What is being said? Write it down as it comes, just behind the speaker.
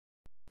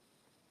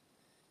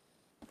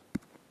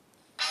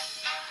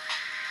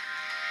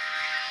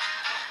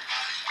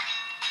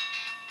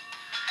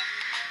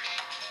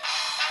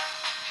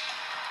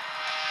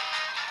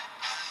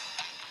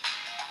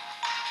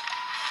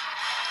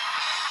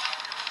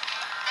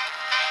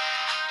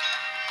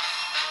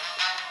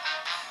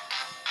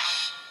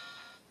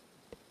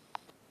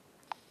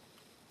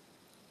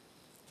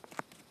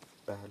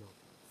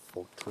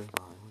3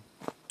 mile.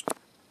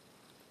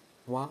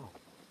 Wow.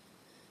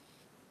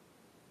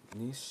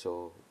 This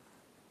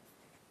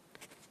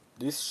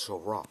show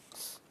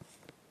rocks.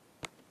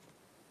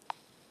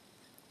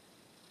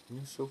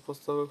 New show for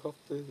solo of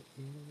the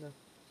in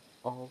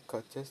all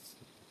contestants.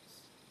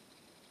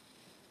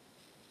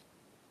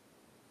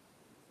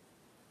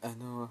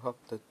 And I have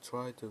to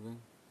try to win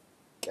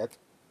get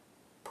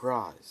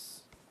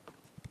prize.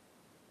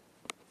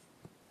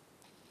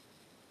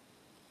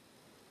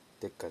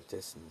 The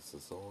contestants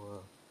is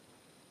all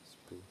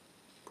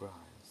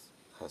prize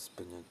has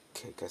been a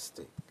cake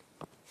stick.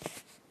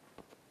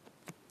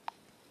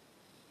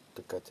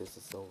 The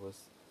contestants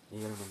always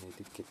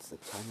eliminated gets a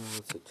tiny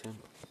little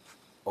chamber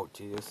or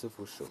GS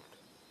for short.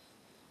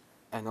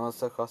 And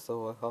also I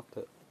have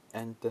to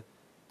end the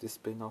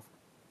spin-off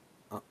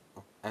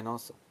and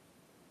also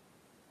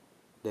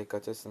the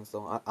contestants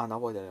are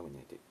unavoidably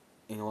eliminated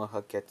in order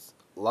to get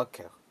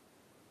lucky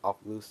of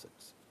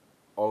losers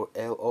or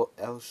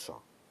LOL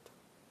shot.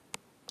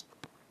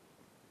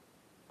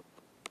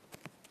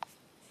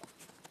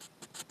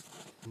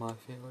 My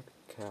favorite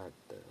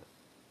character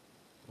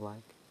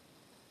like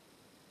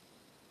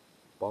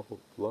bubble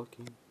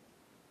blocking,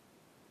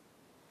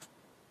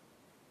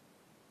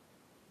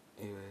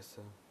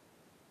 eraser,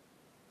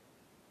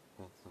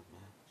 pencil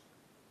match,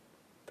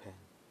 pen,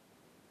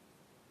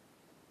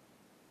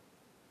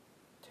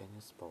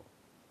 tennis ball,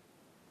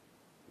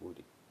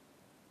 woody,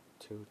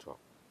 teardrop,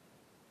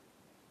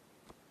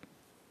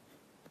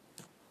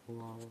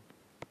 flower,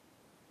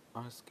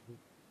 ice cube,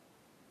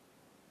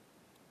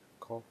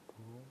 golf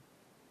ball,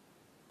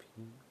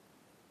 pin,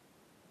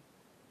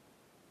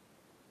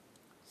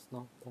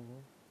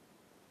 snowball,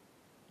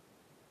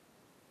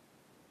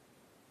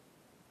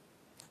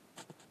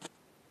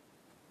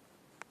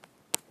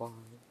 fire,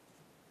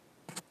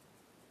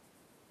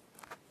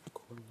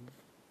 coin,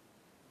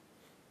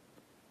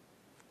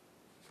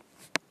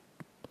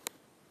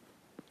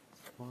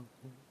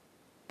 sparkle,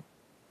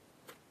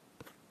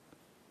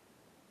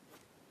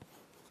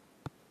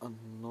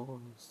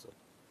 annoyance,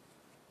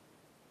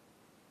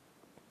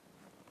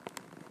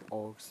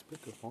 or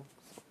speaker box,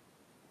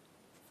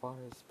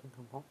 fire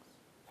speaker box,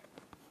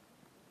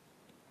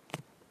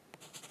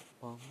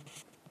 bomb,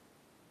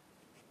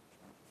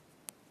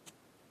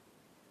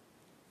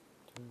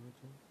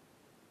 detergent,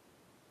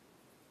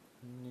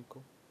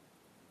 nickel,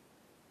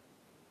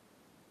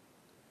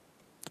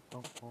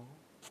 alcohol,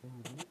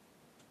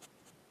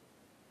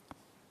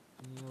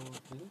 yellow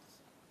this,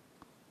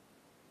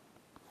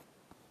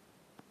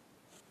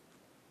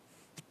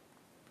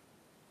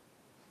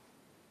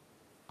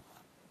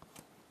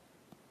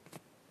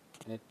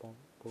 8-ball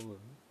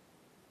balloon,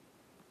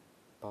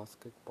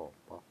 basketball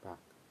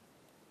back,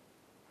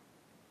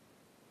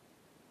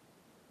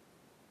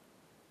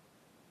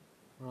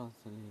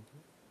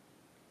 resonator,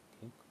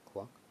 cake,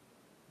 clock,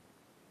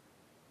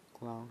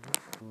 clown,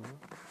 ruler,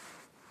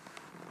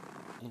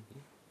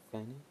 Annie,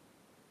 Fanny,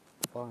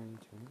 Foreign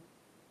Junior,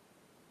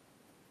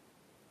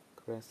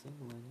 Cressy,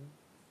 Lenny,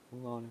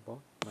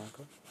 Lollipop,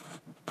 Macker,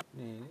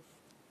 Nail,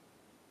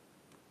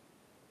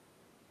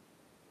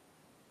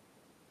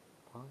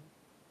 Pie,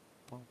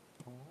 Pop,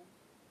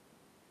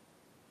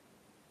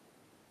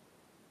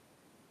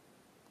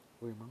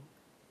 Remote,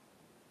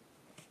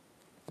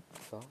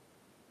 Saw,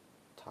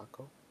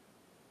 Taco,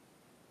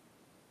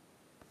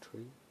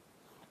 Tree,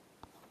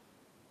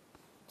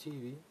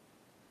 TV,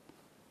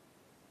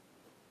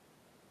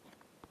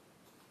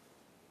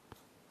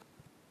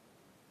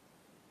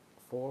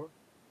 4,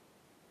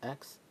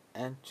 X,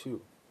 and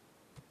 2.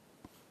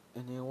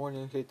 Anyone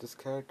who hate this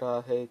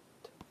character hate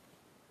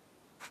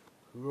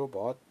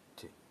robot.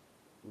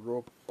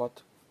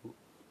 Robot.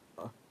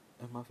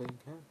 And my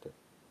favorite character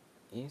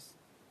is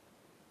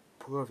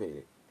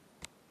Purvey.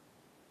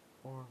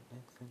 4,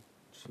 X, and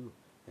 2.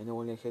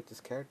 Anyone who hate this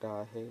character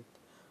I hate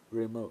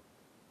remote.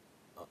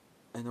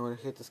 Anyone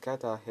who hate this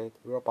character I hate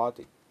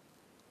robotic.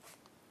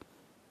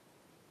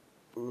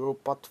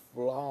 Robot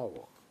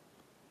flower.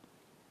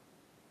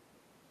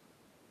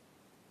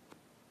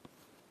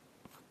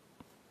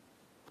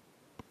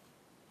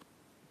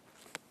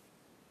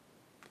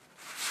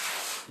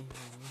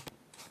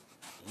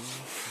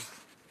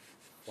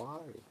 Fire.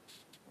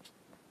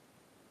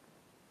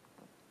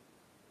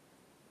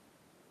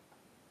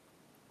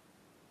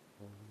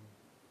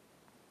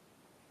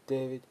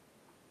 David,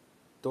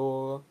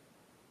 Dora,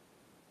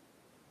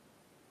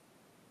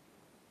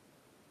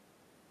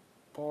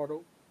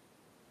 Portal,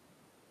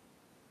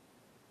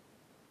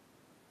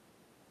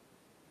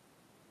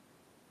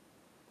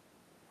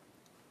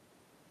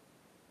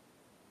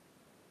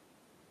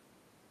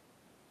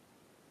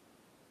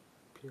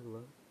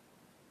 Pillar,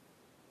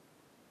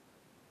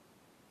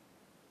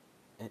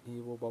 and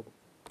Evil Bubble.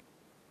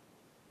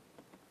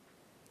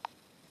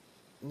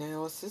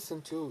 Now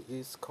season 2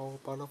 is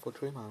called Battle for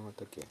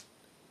Dreamland again,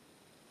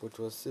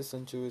 but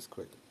season 2 is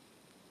great,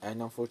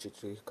 and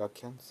unfortunately got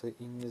cancelled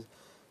in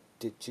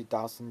the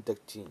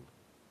 2013.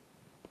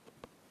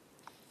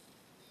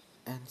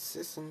 And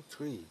season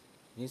 3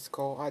 is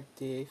called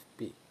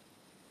IDFB.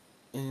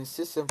 In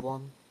season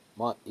 1,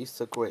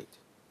 is great,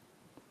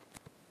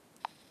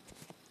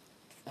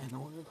 And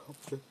all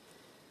of the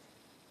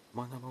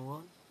my number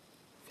one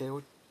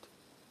favorite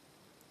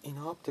in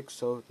optics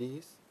show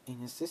is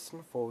in a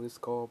system 4 is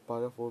called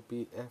Battlefield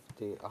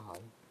BFDI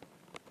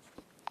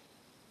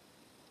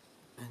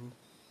and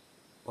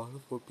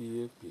Battlefield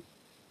BFB.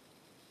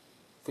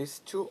 These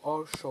two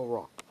are show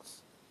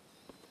rocks.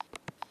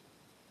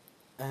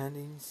 And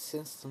in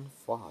season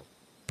 5.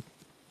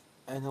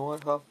 And I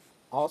have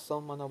also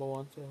my number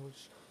one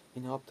favorite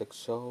in optics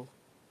show,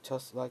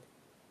 just like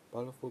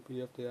Battlefield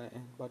BFDI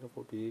and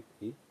Battlefield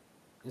BFB,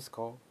 is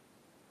called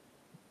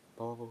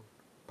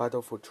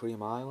Battlefield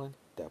Dream Island,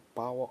 the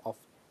power of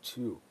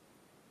 2.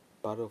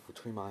 Battlefield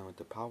Dream Island,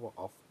 the power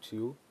of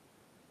 2.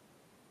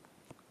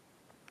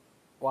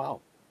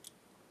 Wow.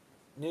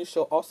 New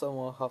show also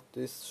will have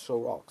this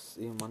show rocks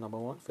in my number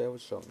one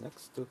favorite show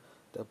next to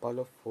the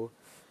Battlefield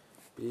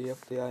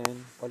BFDI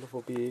and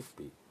Battlefield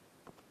BFB.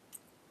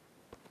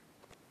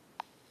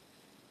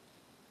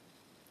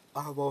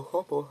 I will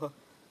hope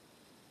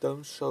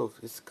the show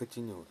is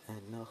continued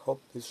and I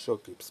hope this show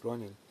keeps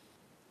running.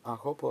 I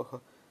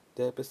hope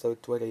the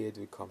episode 28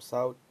 will comes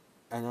out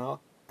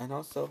and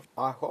also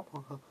I hope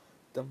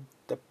the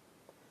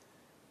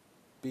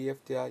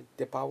BFDI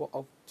the power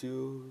of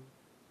 2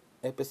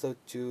 episode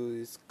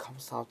 2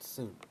 comes out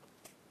soon.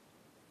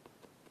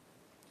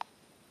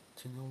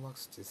 Do you know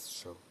what's this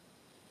show?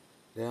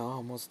 They are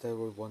almost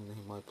everyone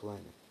in my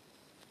planet.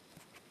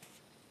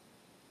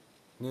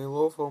 Nearly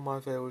all of my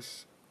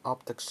favorite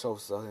optic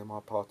shows are in my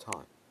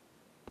part-time.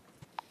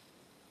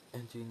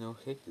 And you know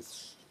hate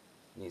this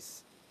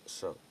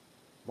show.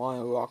 My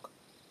rock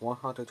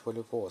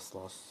 124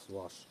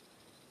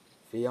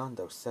 / the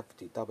under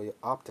 70W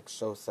optic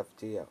show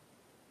 70L.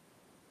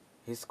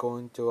 He's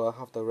going to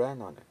have the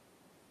ran on it.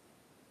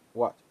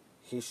 What?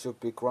 He should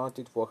be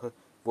grounded for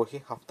what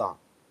he have done.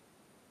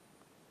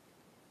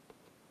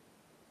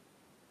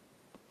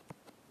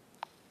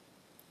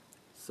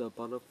 The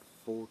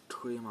Battlefield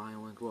Dream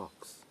Island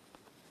rocks.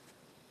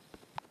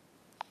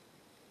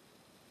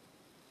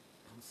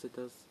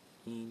 Considers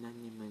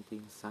inanimate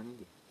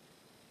insanity.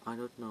 I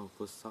don't know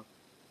for so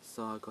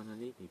I'm gonna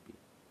leave it be.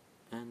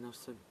 End of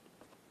story.